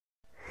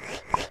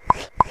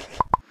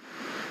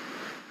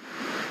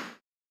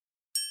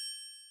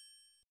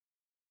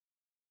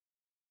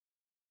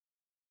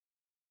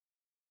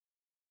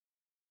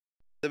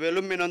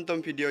Sebelum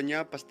menonton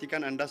videonya,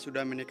 pastikan Anda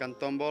sudah menekan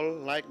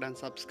tombol like dan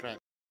subscribe.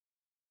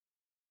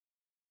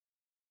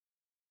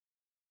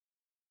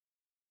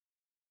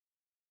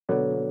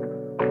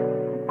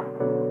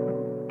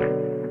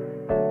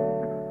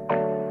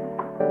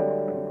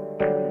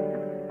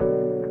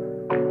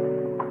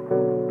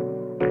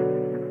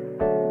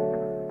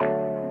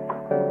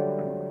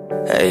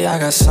 Hey, I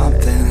got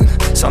something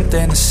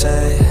to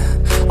say.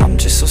 I'm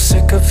just so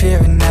sick of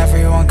hearing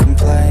everyone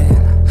complain.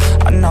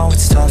 I know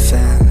it's tough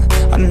and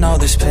I know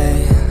there's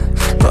pain,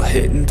 but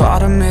hitting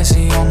bottom is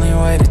the only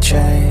way to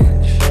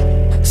change.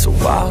 So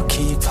I'll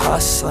keep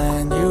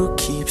hustling, you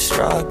keep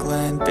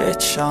struggling.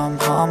 Bitch, I'm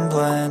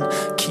humbling,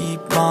 keep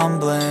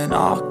mumbling.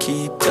 I'll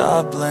keep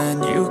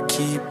doubling, you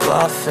keep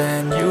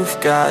bluffing. You've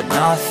got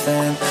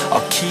nothing,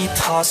 I'll keep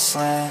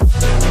hustling.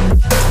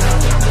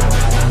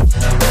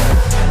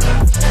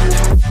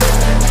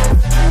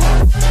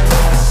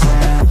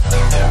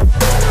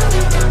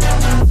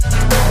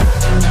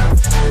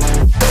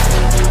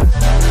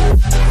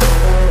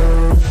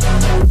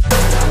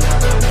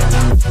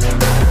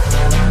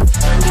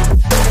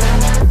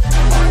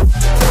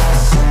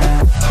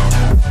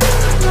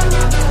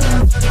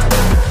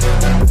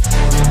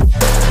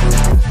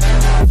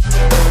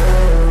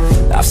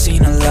 I've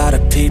seen a lot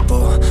of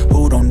people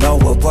who don't know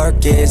what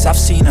work is. I've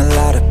seen a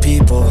lot of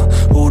people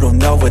who don't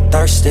know what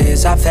thirst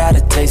is. I've had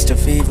a taste of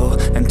evil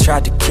and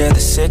tried to cure the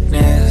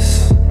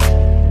sickness,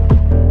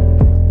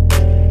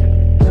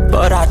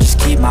 but I just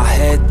keep my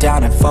head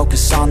down and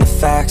focus on the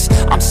facts.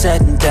 I'm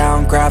setting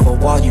down gravel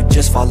while you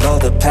just follow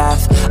the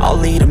path. I'll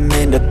lead them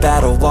into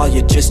battle while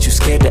you're just too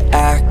scared to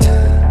act.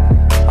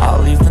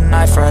 I'll leave the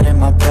knife right in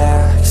my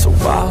back. So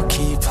I'll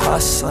keep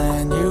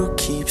hustling, you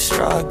keep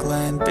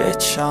struggling.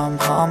 Bitch, I'm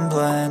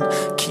humbling,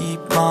 keep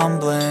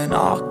mumbling.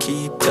 I'll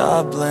keep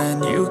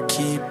doubling, you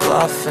keep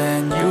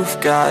bluffing. You've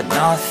got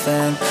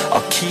nothing,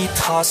 I'll keep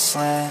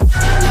hustling.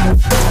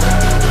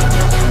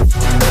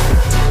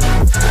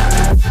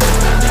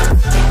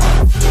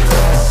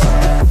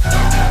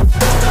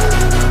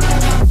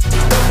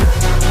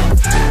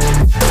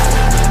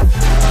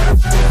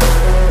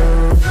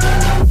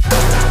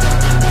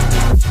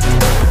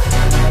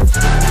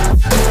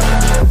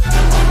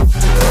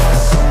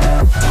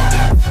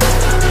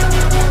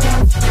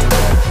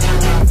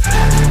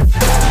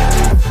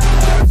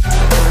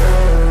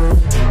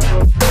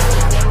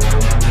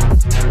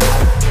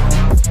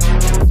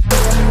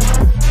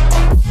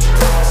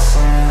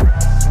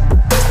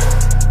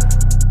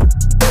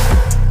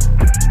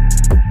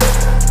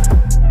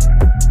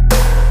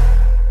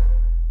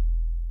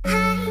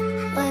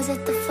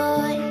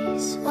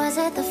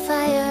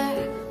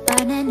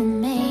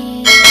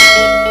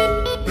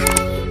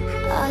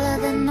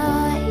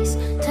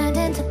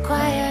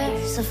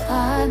 Of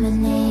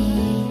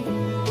harmony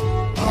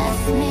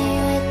left me